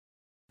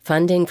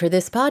Funding for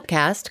this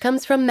podcast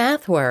comes from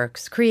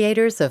MathWorks,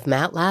 creators of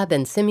MATLAB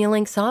and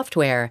Simulink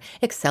software,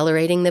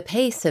 accelerating the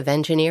pace of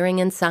engineering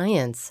and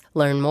science.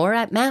 Learn more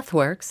at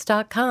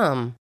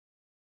mathworks.com.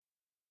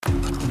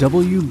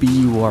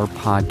 WBUR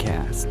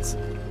Podcasts,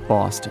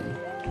 Boston.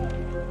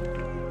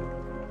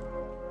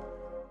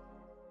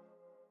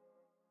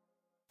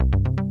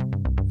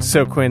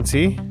 So,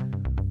 Quincy.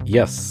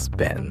 Yes,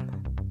 Ben.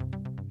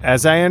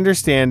 As I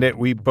understand it,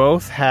 we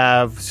both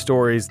have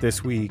stories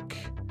this week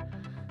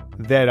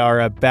that are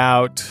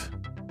about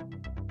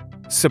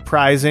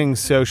surprising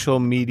social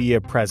media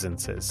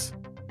presences.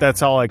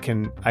 That's all I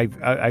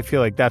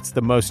feel like that's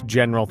the most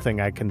general thing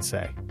I can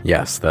say.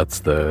 Yes, that's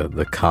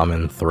the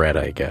common thread,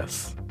 I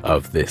guess,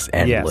 of this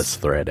endless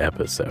thread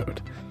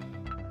episode.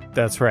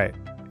 That's right.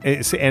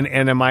 And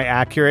am I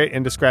accurate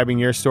in describing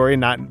your story,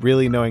 not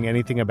really knowing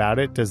anything about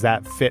it? Does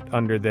that fit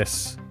under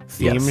this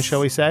theme,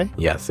 shall we say?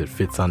 Yes, it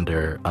fits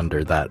under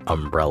that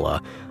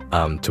umbrella,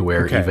 to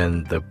where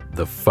even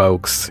the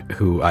folks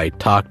who I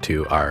talk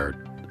to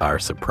are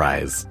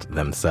surprised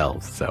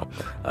themselves. So,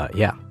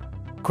 yeah.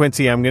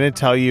 Quincy, I'm going to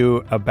tell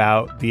you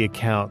about the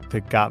account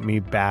that got me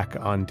back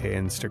onto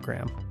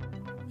Instagram.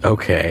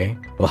 Okay.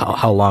 Well,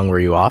 how long were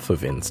you off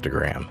of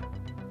Instagram?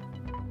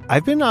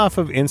 I've been off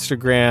of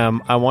Instagram,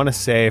 I want to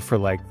say, for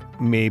like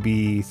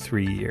maybe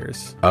 3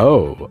 years.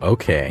 Oh,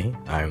 okay.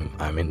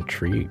 I'm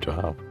intrigued.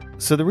 Wow.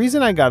 So the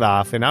reason I got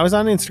off, and I was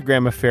on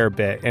Instagram a fair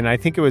bit, and I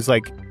think it was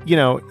like, you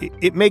know,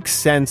 it makes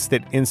sense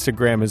that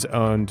Instagram is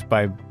owned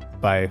by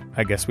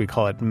I guess we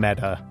call it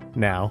Meta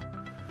now.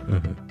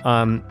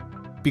 Mm-hmm.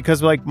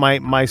 Because like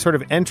my sort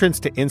of entrance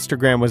to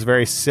Instagram was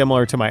very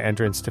similar to my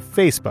entrance to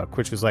Facebook,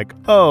 which was like,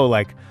 oh,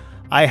 like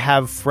I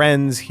have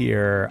friends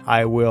here.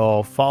 I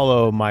will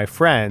follow my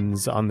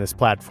friends on this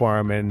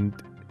platform. And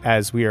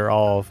as we are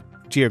all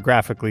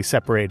geographically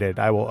separated,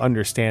 I will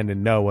understand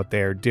and know what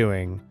they are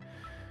doing.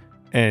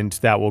 And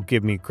that will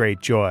give me great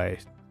joy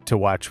to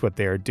watch what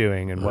they are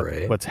doing and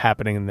what's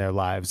happening in their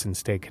lives and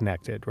stay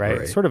connected,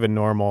 right? It's sort of a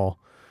normal,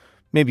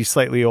 maybe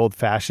slightly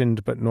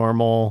old-fashioned, but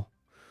normal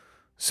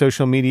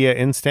social media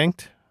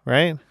instinct,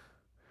 right?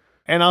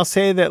 And I'll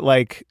say that,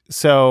 like,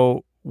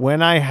 so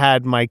when I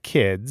had my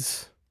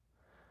kids,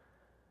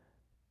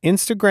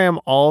 Instagram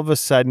all of a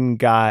sudden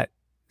got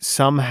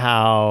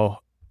somehow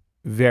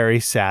very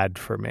sad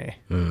for me.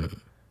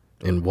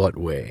 In what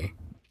way?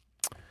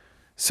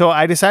 So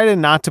I decided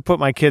not to put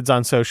my kids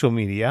on social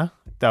media.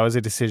 That was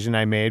a decision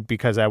I made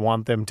because I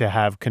want them to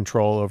have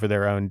control over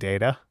their own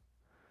data.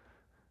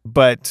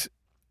 But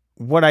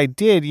what I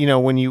did, you know,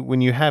 when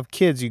you have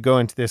kids, you go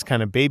into this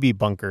kind of baby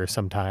bunker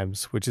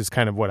sometimes, which is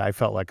kind of what I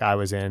felt like I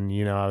was in.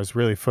 You know, I was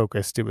really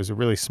focused. It was a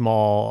really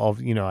small,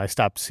 you know, I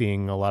stopped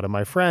seeing a lot of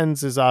my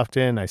friends as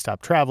often. I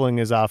stopped traveling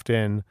as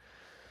often.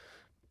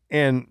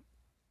 And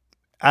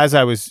as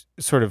I was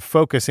sort of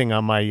focusing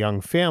on my young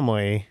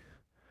family,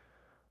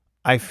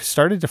 I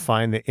started to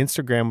find that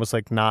Instagram was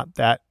like not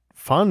that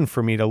fun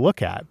for me to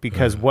look at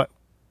because what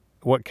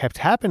kept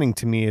happening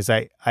to me is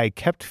I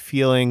kept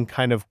feeling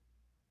kind of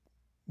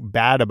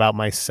bad about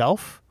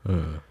myself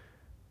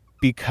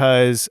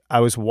because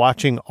I was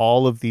watching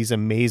all of these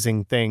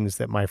amazing things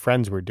that my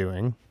friends were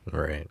doing.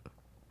 Right.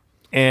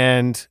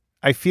 And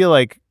I feel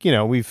like, you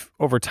know,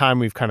 over time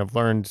we've kind of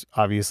learned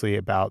obviously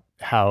about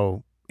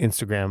how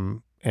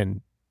Instagram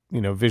and, you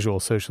know, visual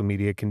social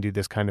media can do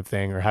this kind of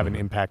thing or have an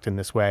impact in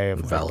this way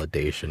of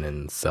validation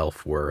and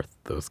self-worth,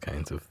 those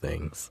kinds of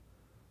things.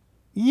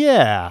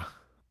 Yeah.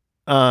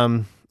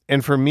 And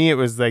for me, it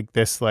was like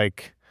this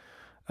like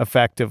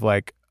effect of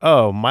like,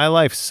 oh, my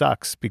life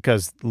sucks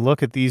because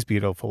look at these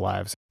beautiful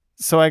lives.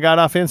 So I got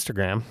off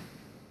Instagram.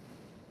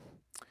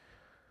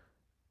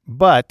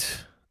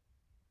 But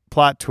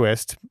plot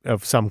twist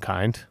of some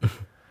kind,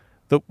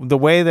 the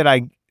way that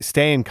I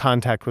stay in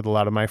contact with a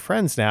lot of my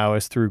friends now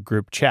is through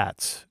group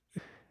chats.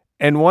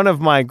 And one of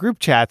my group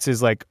chats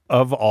is like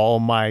of all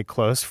my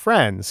close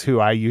friends who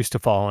I used to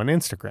follow on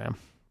Instagram,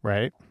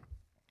 right?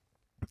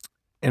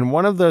 And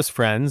one of those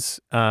friends,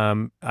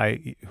 who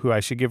I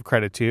should give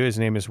credit to, his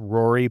name is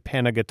Rory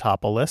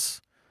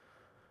Panagotopoulos.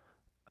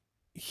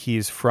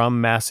 He's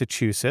from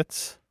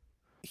Massachusetts.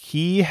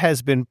 He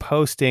has been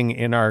posting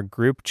in our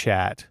group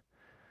chat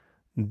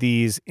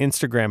these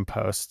Instagram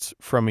posts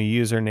from a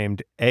user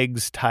named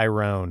Eggs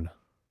Tyrone.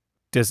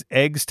 Does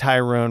Eggs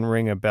Tyrone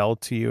ring a bell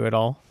to you at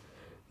all?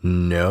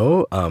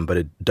 No, but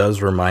it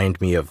does remind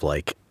me of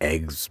like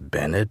Eggs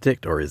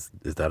Benedict, or is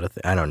that a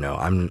thing? I don't know.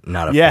 I'm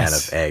not a fan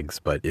of eggs,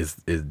 but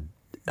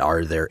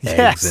are there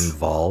eggs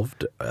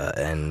involved?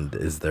 And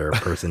is there a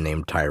person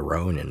named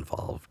Tyrone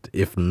involved?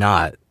 If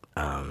not,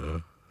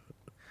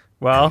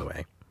 well,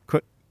 anyway.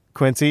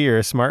 Quincy, you're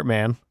a smart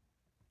man.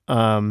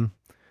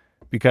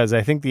 Because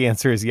I think the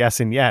answer is yes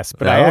and yes,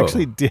 but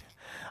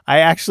I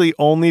actually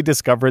only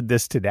discovered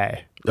this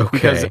today. Okay.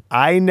 Because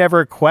I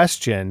never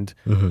questioned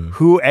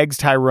who Eggs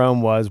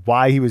Tyrone was,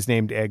 why he was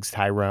named Eggs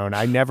Tyrone.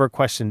 I never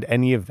questioned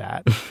any of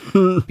that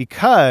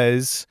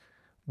because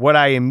what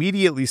I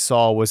immediately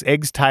saw was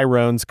Eggs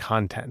Tyrone's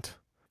content,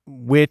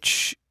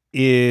 which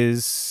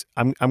is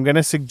I'm going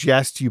to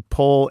suggest you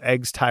pull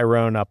Eggs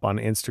Tyrone up on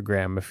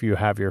Instagram if you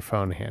have your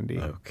phone handy.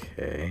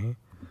 Okay.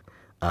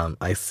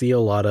 I see a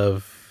lot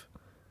of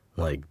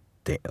like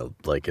it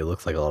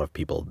looks like a lot of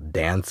people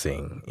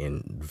dancing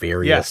in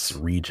various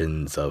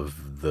regions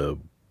of the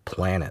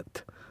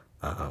planet.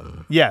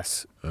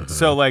 Yes. Mm-hmm.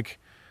 So like,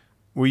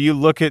 will you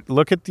look at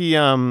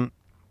the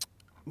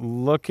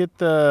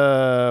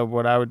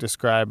what I would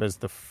describe as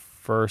the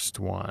first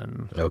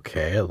one.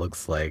 Okay, it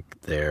looks like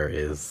there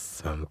is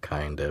some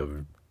kind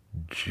of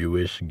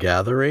Jewish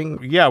gathering.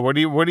 Yeah, what are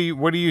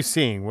you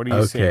seeing? What are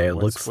you seeing? Okay, it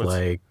looks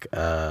like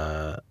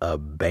a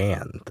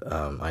band.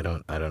 I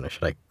don't know.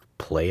 Should I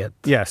play it?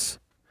 Yes.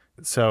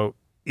 So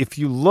if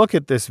you look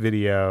at this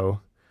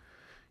video,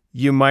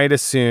 you might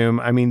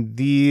assume, I mean,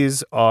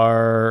 these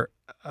are,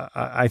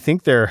 I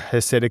think they're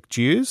Hasidic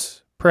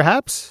Jews,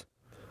 perhaps.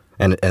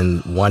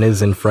 And one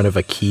is in front of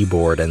a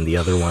keyboard and the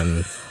other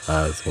one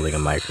is holding a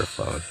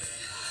microphone.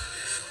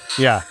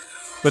 Yeah,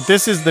 but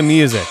this is the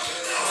music.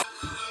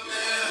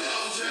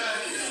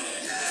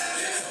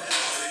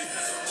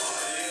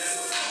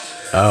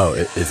 Oh,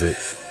 is it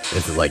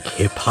like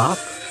hip hop?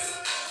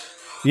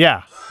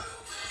 Yeah.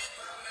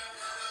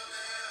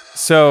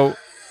 So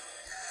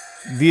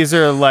these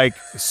are like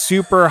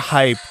super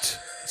hype.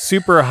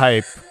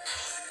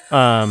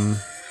 And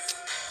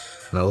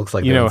it looks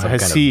like they're in some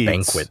kind of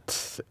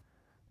banquet.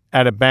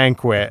 At a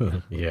banquet.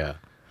 Yeah.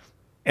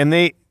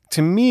 And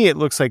to me, it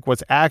looks like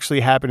what's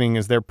actually happening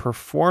is they're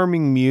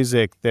performing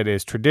music that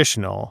is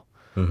traditional,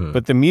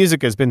 but the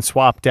music has been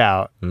swapped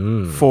out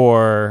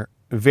for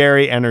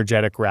very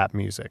energetic rap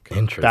music.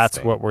 Interesting.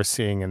 That's what we're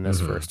seeing in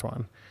this first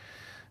one.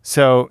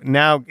 So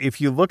now,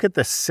 if you look at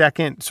the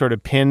second sort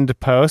of pinned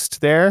post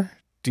there,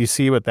 do you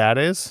see what that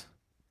is?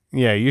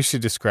 Yeah, you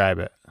should describe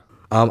it.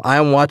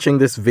 I'm watching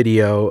this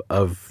video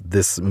of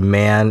this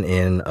man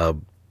in a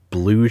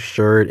blue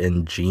shirt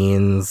and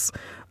jeans.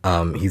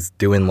 He's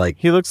doing like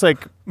he looks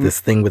like this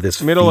thing with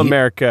his Middle feet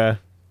America,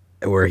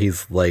 where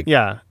he's like,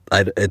 yeah,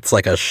 it's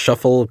like a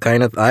shuffle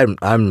kind of.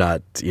 I'm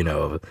not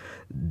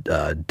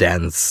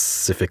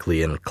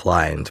dancifically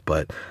inclined,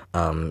 but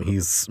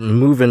he's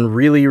moving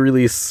really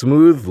really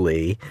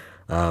smoothly.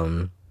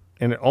 And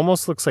it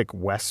almost looks like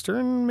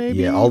Western, maybe?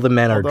 Yeah, all the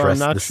men are although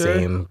dressed the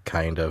same,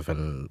 kind of,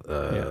 and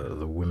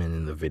the women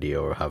in the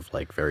video have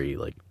like very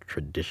like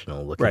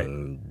traditional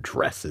looking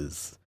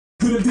dresses.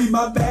 Could it be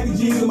my baggy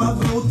jeans and my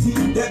blue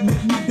teeth that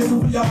make me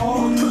different from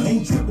y'all?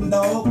 Ain't tripping,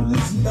 dog.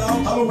 Listen, dog.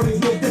 I'm always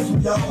no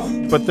different,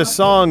 y'all. But the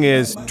song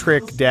is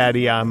Trick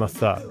Daddy, I'm a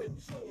Thug.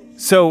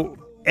 So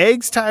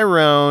Eggs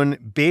Tyrone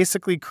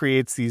basically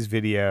creates these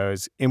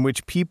videos in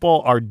which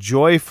people are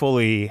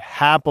joyfully,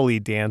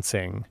 happily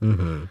dancing.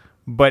 Mm-hmm.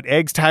 But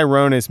Eggs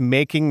Tyrone is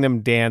making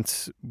them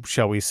dance,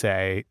 shall we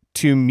say,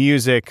 to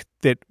music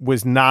that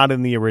was not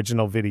in the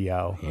original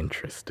video.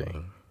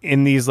 Interesting.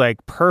 In these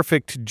like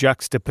perfect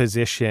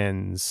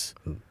juxtapositions.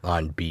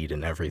 On beat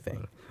and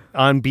everything.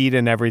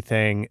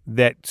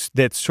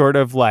 That sort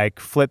of like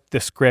flip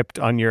the script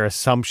on your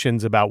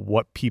assumptions about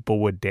what people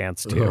would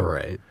dance to.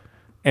 Right.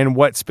 And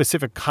what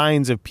specific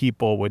kinds of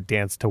people would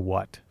dance to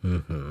what.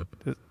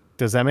 Mm-hmm.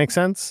 Does that make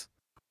sense?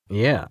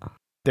 Yeah.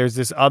 There's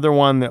this other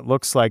one that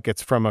looks like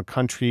it's from a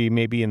country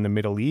maybe in the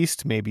Middle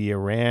East, maybe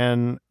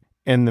Iran,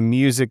 and the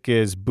music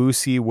is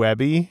Boosie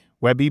Webby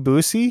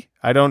Boosie.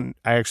 I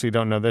actually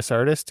don't know this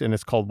artist, and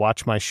it's called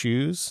Watch My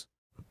Shoes.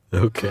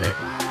 Okay.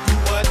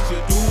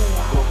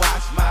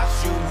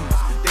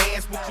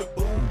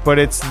 But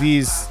it's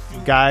these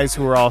guys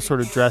who are all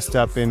sort of dressed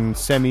up in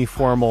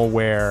semi-formal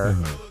wear,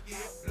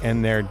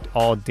 and they're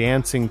all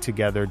dancing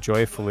together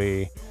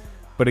joyfully.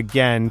 But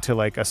again, to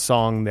like a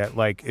song that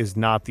like is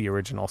not the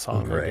original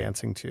song they're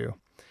dancing to.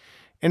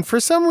 And for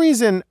some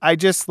reason, I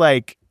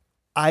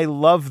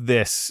love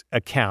this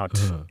account.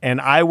 And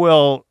I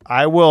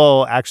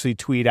will actually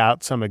tweet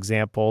out some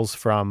examples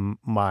from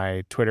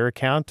my Twitter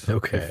account.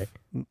 Okay.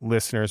 If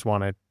listeners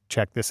want to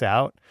check this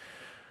out.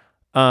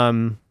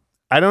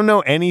 I don't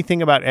know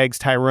anything about Eggs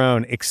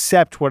Tyrone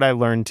except what I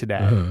learned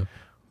today,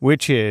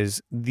 which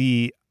is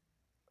the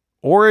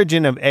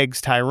origin of Eggs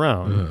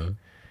Tyrone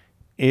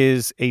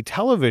is a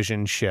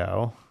television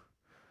show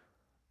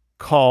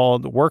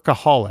called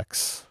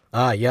Workaholics.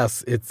 Ah,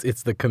 yes.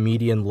 It's the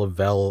comedian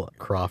Lavelle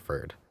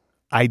Crawford.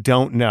 I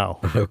don't know.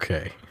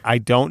 Okay. I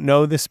don't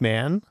know this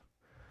man,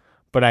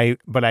 but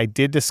I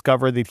did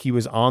discover that he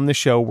was on the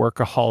show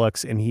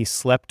Workaholics, and he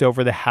slept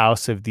over the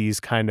house of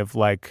these kind of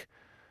like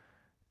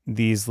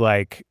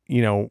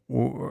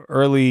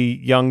early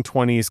young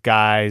 20s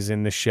guys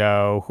in the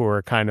show who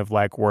are kind of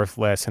like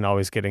worthless and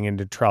always getting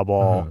into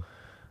trouble.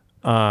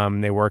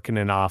 They work in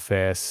an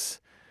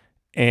office,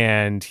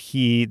 and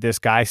this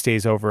guy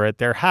stays over at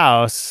their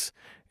house,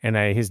 and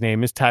his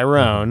name is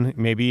Tyrone,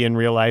 maybe in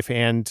real life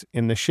and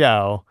in the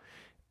show.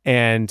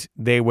 And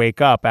they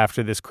wake up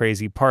after this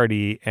crazy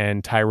party,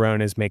 and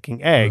Tyrone is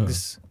making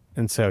eggs.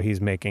 And so he's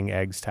making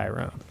Eggs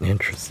Tyrone.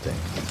 Interesting.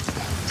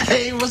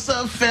 Hey, what's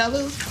up,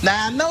 fellas?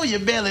 Now, I know your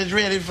belly's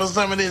ready for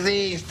some of this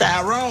Eggs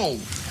Tyrone.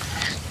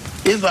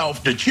 It's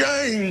off the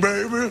chain,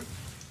 baby.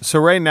 So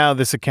right now,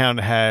 this account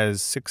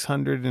has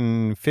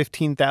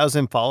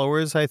 615,000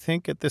 followers, I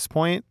think, at this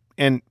point.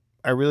 And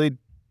I really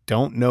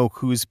don't know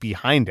who's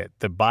behind it.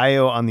 The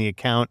bio on the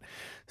account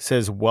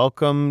says,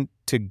 "Welcome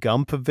to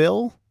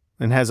Gumpville,"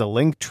 and has a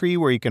link tree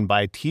where you can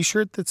buy a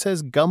T-shirt that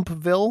says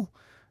Gumpville.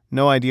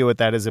 No idea what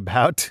that is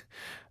about.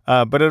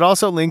 But it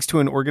also links to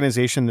an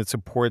organization that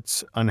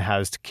supports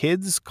unhoused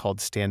kids called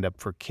Stand Up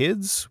for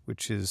Kids,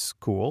 which is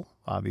cool,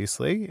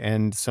 obviously,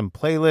 and some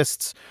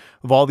playlists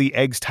of all the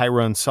Eggs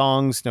Tyrone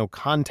songs. No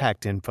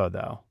contact info,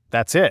 though.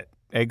 That's it.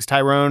 Eggs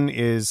Tyrone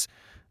is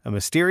a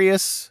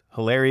mysterious,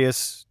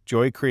 hilarious,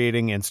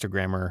 joy-creating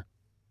Instagrammer.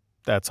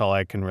 That's all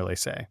I can really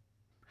say.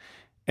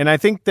 And I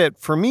think that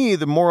for me,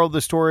 the moral of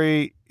the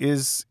story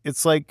is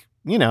it's like,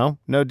 you know,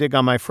 no dig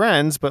on my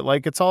friends, but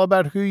like it's all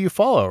about who you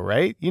follow,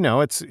 right? You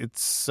know, it's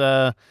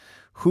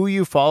who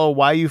you follow,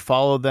 why you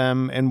follow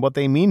them, and what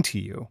they mean to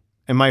you.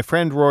 And my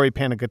friend Rory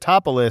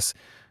Panagotopoulos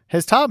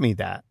has taught me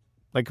that.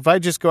 Like if I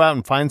just go out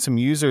and find some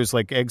users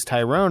like Eggs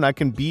Tyrone, I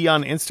can be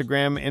on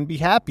Instagram and be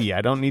happy.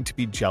 I don't need to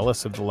be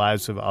jealous of the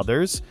lives of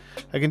others.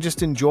 I can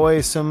just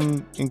enjoy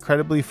some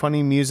incredibly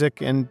funny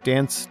music and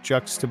dance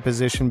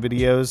juxtaposition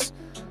videos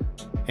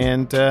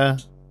and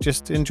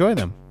just enjoy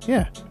them.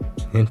 Yeah.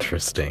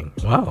 Interesting.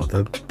 Wow,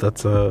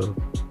 that's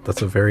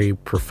a very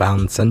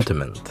profound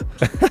sentiment.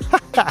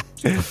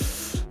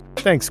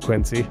 Thanks,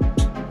 Quincy.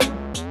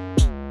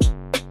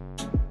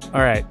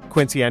 All right,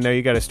 Quincy, I know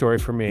you got a story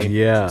for me.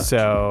 Yeah.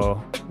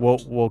 So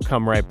we'll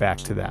come right back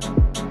to that.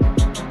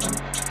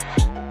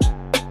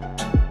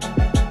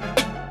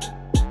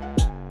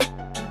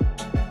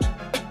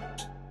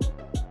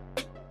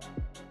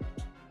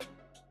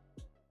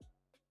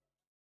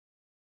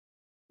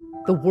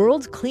 The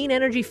world's clean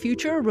energy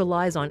future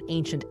relies on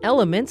ancient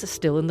elements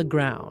still in the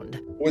ground.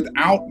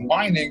 Without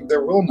mining,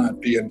 there will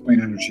not be a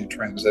clean energy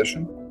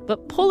transition.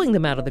 But pulling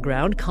them out of the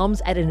ground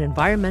comes at an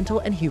environmental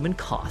and human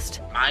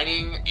cost.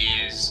 Mining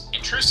is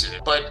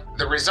intrusive, but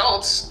the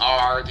results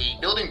are the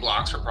building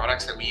blocks for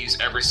products that we use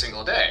every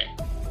single day.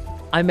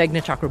 I'm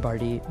Meghna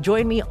Chakrabarty.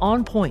 Join me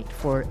on Point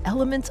for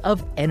Elements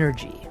of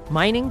Energy,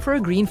 Mining for a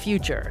Green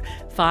Future.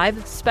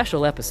 5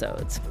 special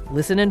episodes.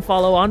 Listen and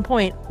follow On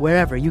Point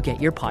wherever you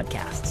get your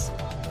podcasts.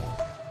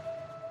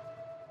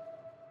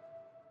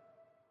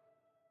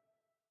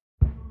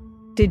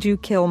 Did you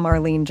kill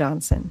Marlene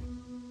Johnson?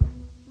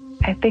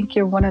 I think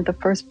you're one of the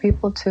first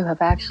people to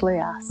have actually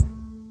asked.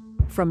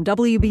 From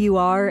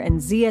WBUR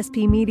and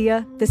ZSP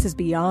Media, this is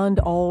Beyond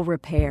All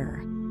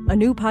Repair, a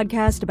new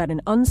podcast about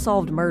an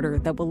unsolved murder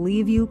that will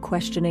leave you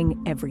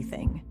questioning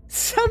everything.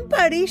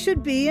 Somebody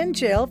should be in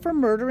jail for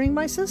murdering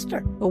my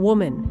sister. A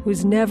woman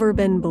who's never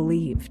been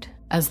believed.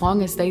 As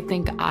long as they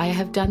think I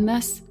have done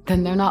this,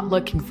 then they're not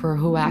looking for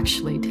who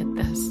actually did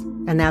this.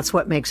 And that's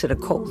what makes it a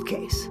cold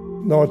case.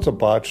 No, it's a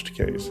botched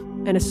case.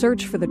 And a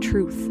search for the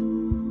truth,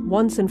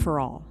 once and for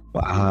all.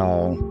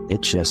 Wow,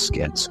 it just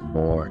gets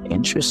more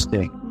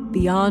interesting.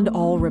 Beyond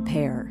All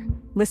Repair.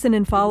 Listen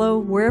and follow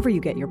wherever you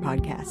get your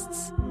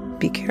podcasts.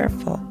 Be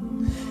careful.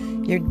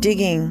 You're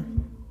digging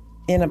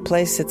in a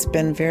place that's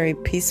been very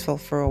peaceful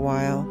for a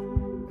while.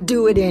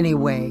 Do it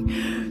anyway.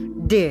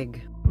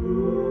 Dig.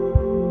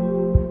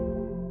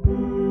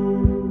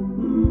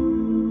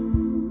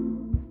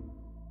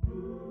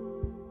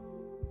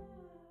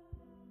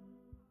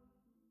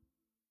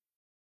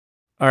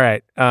 All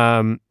right.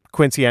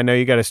 Quincy, I know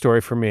you got a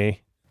story for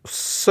me.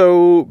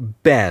 So,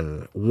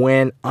 Ben,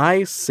 when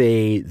I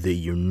say the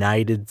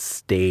United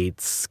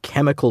States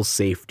Chemical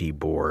Safety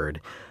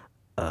Board,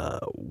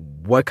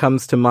 what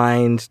comes to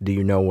mind? Do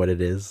you know what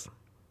it is?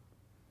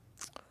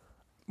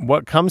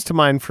 What comes to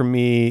mind for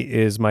me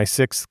is my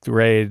 6th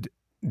grade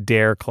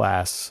DARE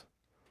class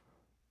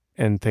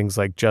and things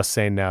like just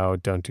say no,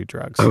 don't do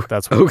drugs.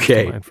 That's what comes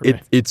to mind for me.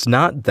 It's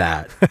not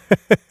that.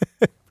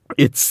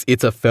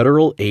 It's a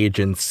federal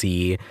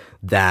agency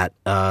that,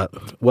 I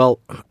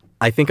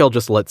think I'll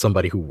just let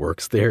somebody who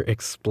works there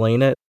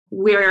explain it.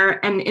 We're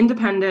an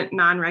independent,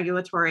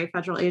 non-regulatory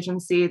federal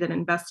agency that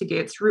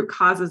investigates root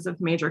causes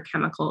of major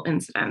chemical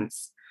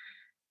incidents.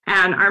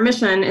 And our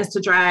mission is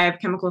to drive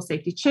chemical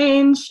safety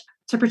change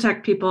to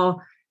protect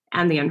people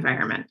and the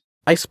environment.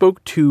 I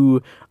spoke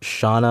to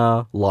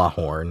Shauna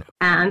Lawhorn.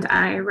 And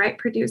I write,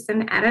 produce,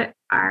 and edit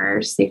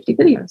our safety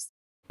videos.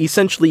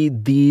 Essentially,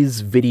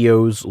 these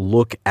videos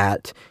look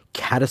at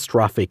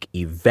catastrophic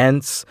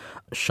events.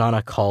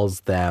 Shauna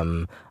calls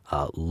them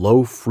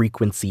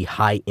low-frequency,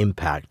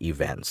 high-impact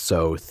events.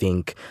 So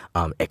think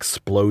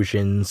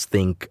explosions,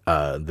 think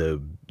the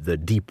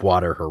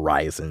Deepwater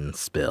Horizon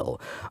spill.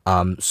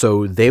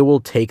 So they will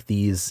take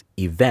these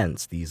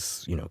events,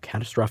 these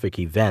catastrophic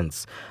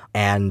events,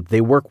 and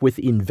they work with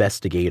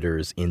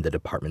investigators in the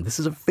department. This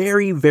is a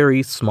very,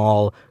 very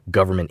small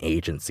government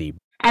agency.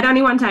 At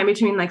any one time,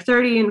 between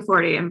 30 and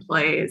 40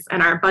 employees,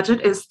 and our budget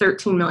is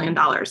 $13 million.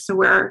 So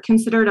we're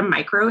considered a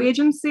micro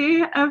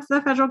agency of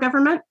the federal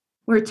government.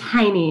 We're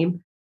tiny.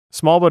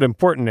 Small but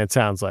important, it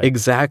sounds like.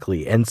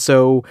 Exactly. And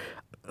so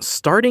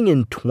starting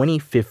in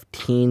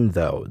 2015,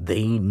 though,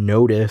 they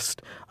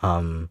noticed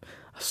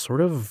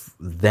sort of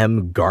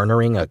them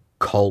garnering a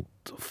cult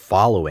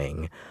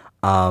following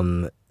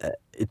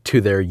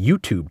to their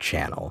YouTube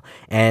channel.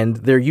 And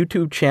their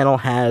YouTube channel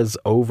has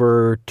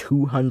over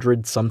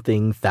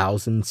 200-something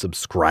thousand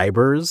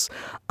subscribers.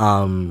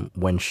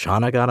 When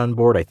Shauna got on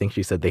board, I think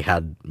she said they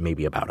had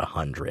maybe about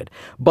 100.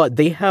 But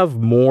they have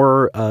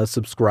more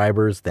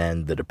subscribers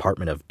than the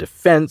Department of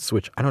Defense,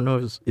 which I don't know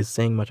is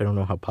saying much. I don't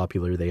know how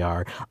popular they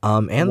are.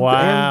 And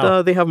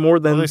they have more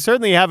than... Well, they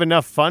certainly have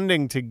enough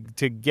funding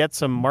to get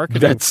some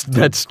marketing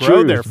that's grow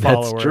true. their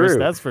followers. That's true.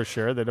 That's for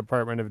sure. The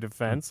Department of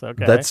Defense.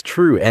 Okay. That's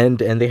true. And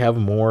they have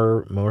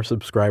more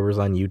subscribers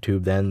on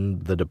YouTube than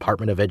the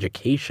Department of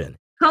Education.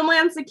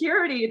 Homeland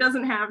Security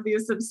doesn't have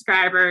these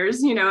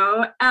subscribers,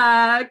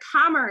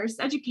 commerce,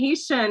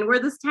 education. We're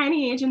this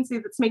tiny agency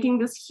that's making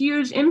this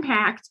huge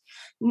impact.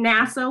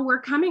 NASA,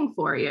 we're coming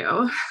for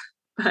you.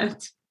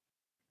 But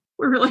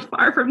we're really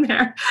far from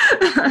there.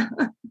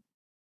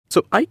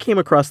 So I came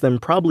across them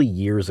probably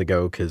years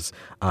ago because,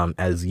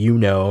 as you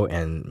know,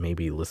 and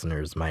maybe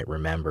listeners might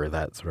remember,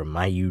 that sort of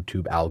my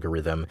YouTube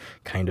algorithm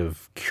kind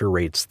of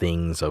curates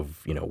things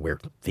of, where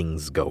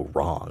things go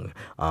wrong,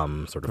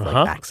 sort of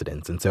like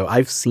accidents. And so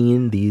I've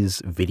seen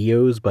these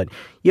videos, but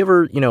you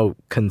ever,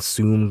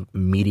 consume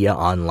media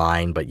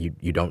online, but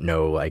you don't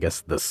know, I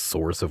guess, the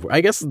source of...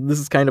 I guess this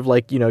is kind of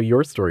like,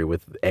 your story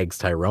with Eggs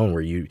Tyrone,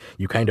 where you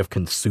kind of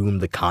consume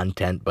the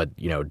content, but,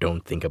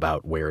 don't think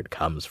about where it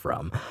comes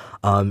from.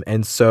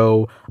 And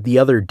so the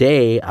other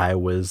day I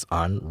was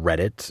on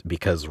Reddit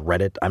because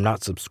Reddit, I'm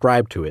not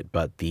subscribed to it,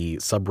 but the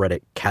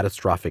subreddit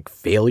Catastrophic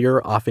Failure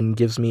often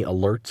gives me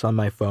alerts on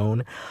my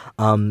phone.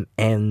 I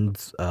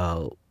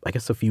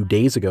guess a few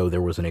days ago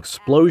there was an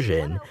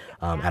explosion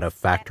at a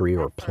factory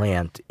or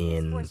plant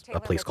in a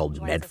place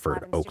called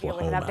Medford,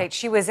 Oklahoma.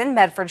 She was in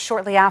Medford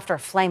shortly after a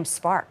flame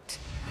sparked.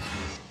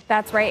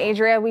 That's right,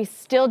 Adria. We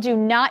still do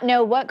not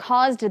know what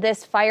caused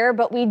this fire,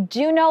 but we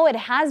do know it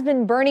has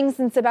been burning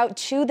since about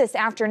 2 this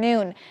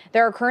afternoon.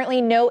 There are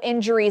currently no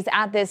injuries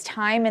at this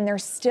time, and there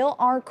still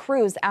are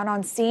crews out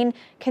on scene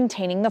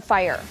containing the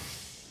fire.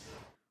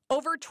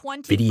 Over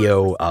 20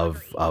 video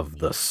of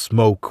the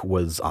smoke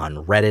was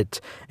on Reddit,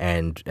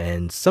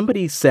 and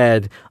somebody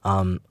said,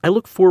 I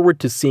look forward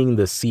to seeing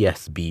the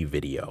CSB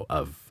video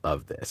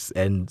of this.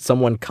 And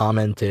someone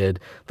commented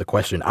the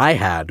question I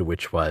had,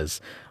 which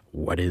was,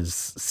 what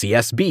is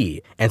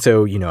CSB? And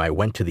so, I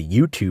went to the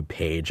YouTube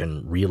page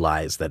and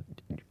realized that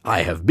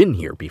I have been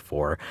here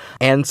before.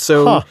 And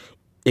so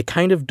it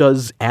kind of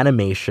does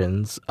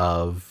animations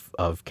of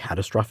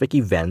catastrophic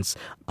events.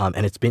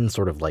 And it's been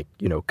sort of like,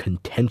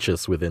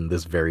 contentious within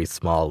this very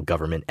small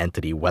government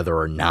entity, whether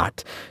or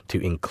not to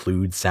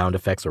include sound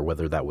effects or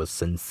whether that was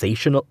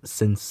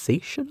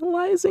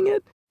sensationalizing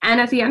it.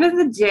 And at the end of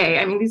the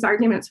day, these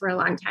arguments were a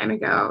long time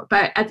ago,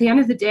 but at the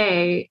end of the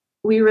day,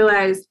 we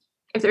realized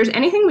if there's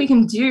anything we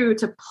can do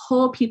to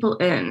pull people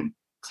in,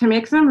 to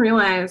make them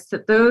realize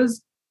that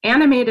those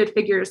animated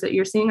figures that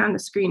you're seeing on the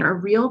screen are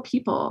real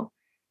people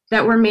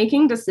that were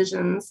making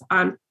decisions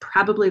on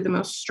probably the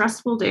most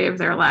stressful day of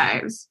their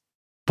lives.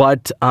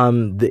 But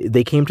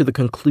they came to the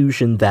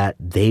conclusion that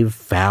they've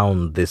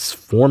found this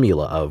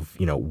formula of,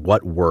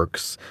 what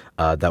works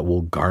that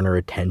will garner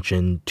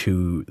attention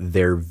to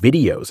their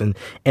videos.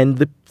 And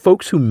the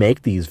folks who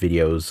make these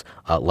videos,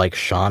 like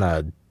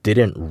Shauna,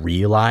 didn't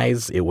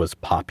realize it was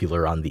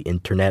popular on the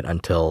internet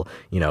until,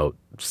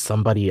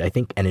 somebody, I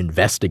think an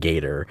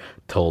investigator,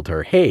 told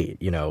her, hey,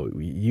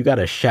 you got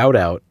a shout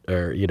out,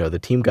 or, the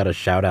team got a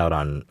shout out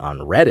on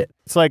Reddit.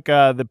 It's like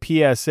the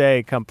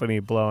PSA company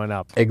blowing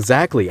up.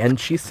 Exactly. And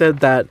she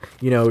said that,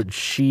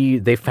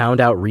 they found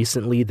out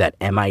recently that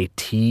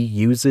MIT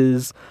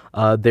uses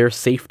their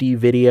safety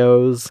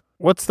videos.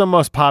 What's the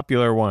most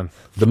popular one?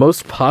 The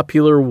most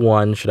popular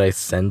one, should I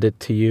send it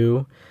to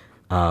you?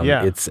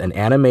 Yeah. It's an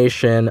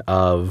animation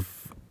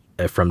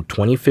from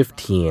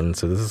 2015.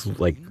 So this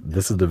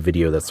is the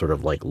video that sort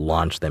of like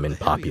launched them in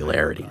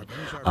popularity,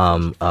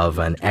 of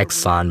an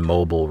Exxon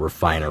Mobil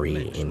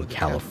refinery in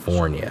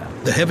California.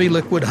 The heavy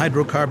liquid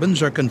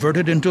hydrocarbons are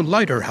converted into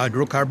lighter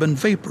hydrocarbon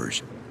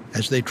vapors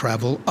as they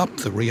travel up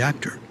the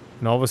reactor.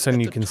 And all of a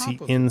sudden you can see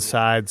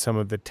inside some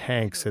of the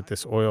tanks at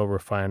this oil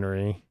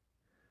refinery.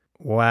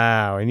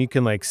 Wow. And you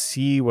can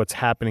see what's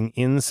happening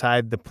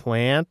inside the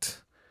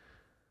plant.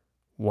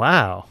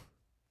 Wow.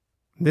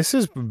 This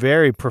is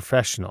very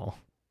professional.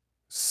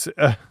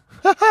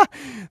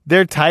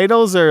 Their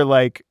titles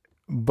are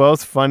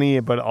both funny,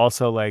 but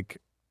also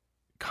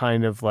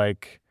kind of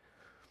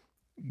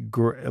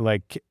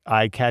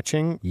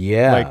eye-catching.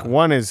 Yeah.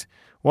 One is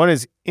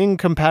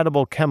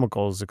incompatible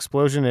chemicals,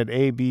 explosion at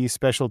AB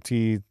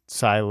specialty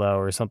silo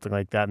or something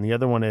like that. And the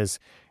other one is,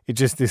 it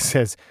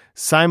says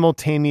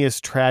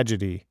simultaneous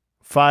tragedy,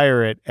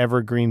 fire at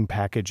Evergreen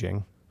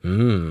Packaging.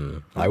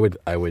 I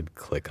would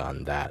click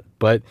on that.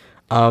 But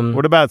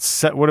what about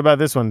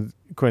this one,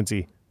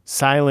 Quincy?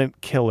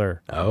 Silent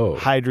killer. Oh.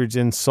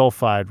 Hydrogen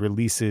sulfide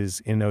releases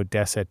in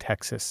Odessa,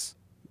 Texas.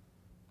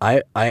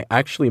 I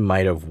actually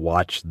might have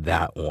watched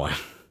that one.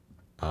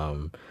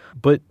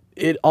 But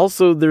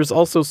there's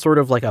also sort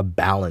of like a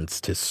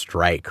balance to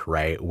strike,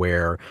 right?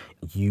 Where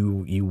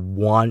you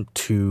want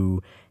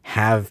to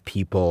have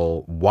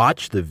people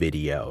watch the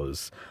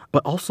videos,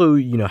 but also,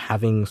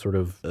 having sort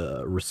of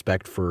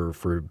respect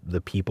for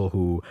the people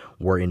who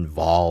were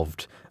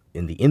involved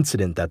in the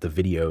incident that the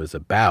video is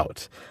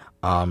about.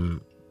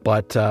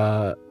 But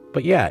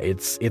yeah,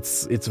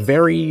 it's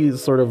very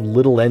sort of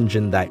little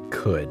engine that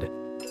could.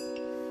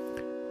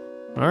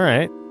 All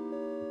right.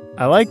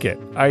 I like it.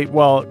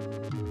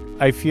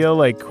 I feel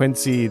like,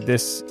 Quincy,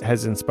 this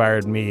has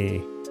inspired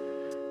me,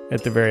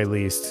 at the very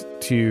least,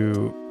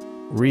 to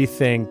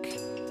rethink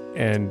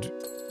and,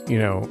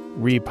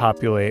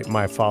 repopulate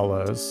my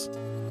follows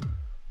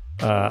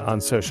on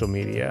social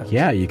media.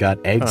 Yeah, you got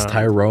Eggs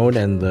Tyrone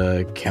and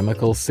the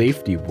Chemical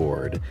Safety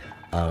Board.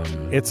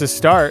 It's a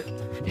start.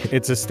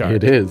 It's a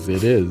start. It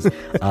is.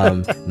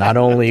 Not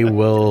only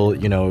will,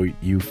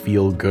 you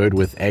feel good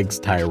with Eggs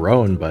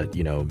Tyrone, but,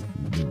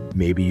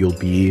 maybe you'll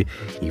be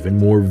even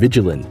more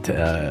vigilant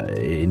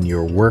in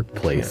your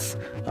workplace.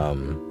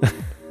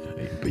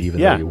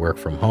 Even though you work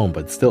from home,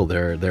 but still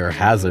there are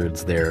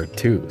hazards there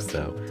too.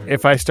 So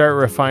if I start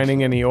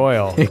refining any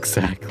oil.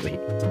 Exactly.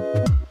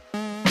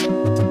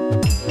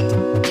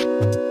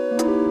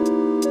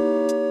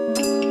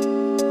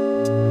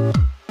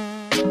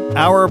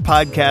 Our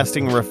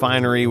podcasting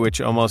refinery, which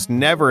almost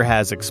never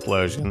has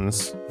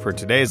explosions, for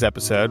today's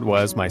episode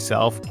was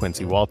myself,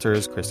 Quincy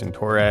Walters, Kristen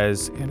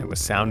Torres, and it was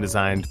sound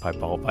designed by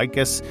Paul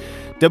Vikas.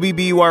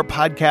 WBUR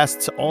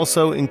Podcasts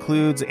also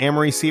includes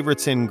Amory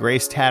Sievertson,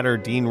 Grace Tatter,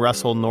 Dean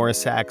Russell, Nora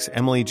Sachs,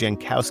 Emily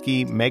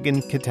Jankowski,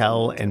 Megan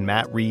Cattell, and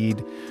Matt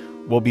Reed.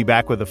 We'll be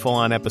back with a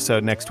full-on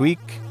episode next week.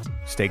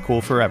 Stay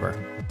cool forever,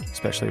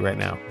 especially right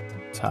now.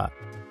 It's hot.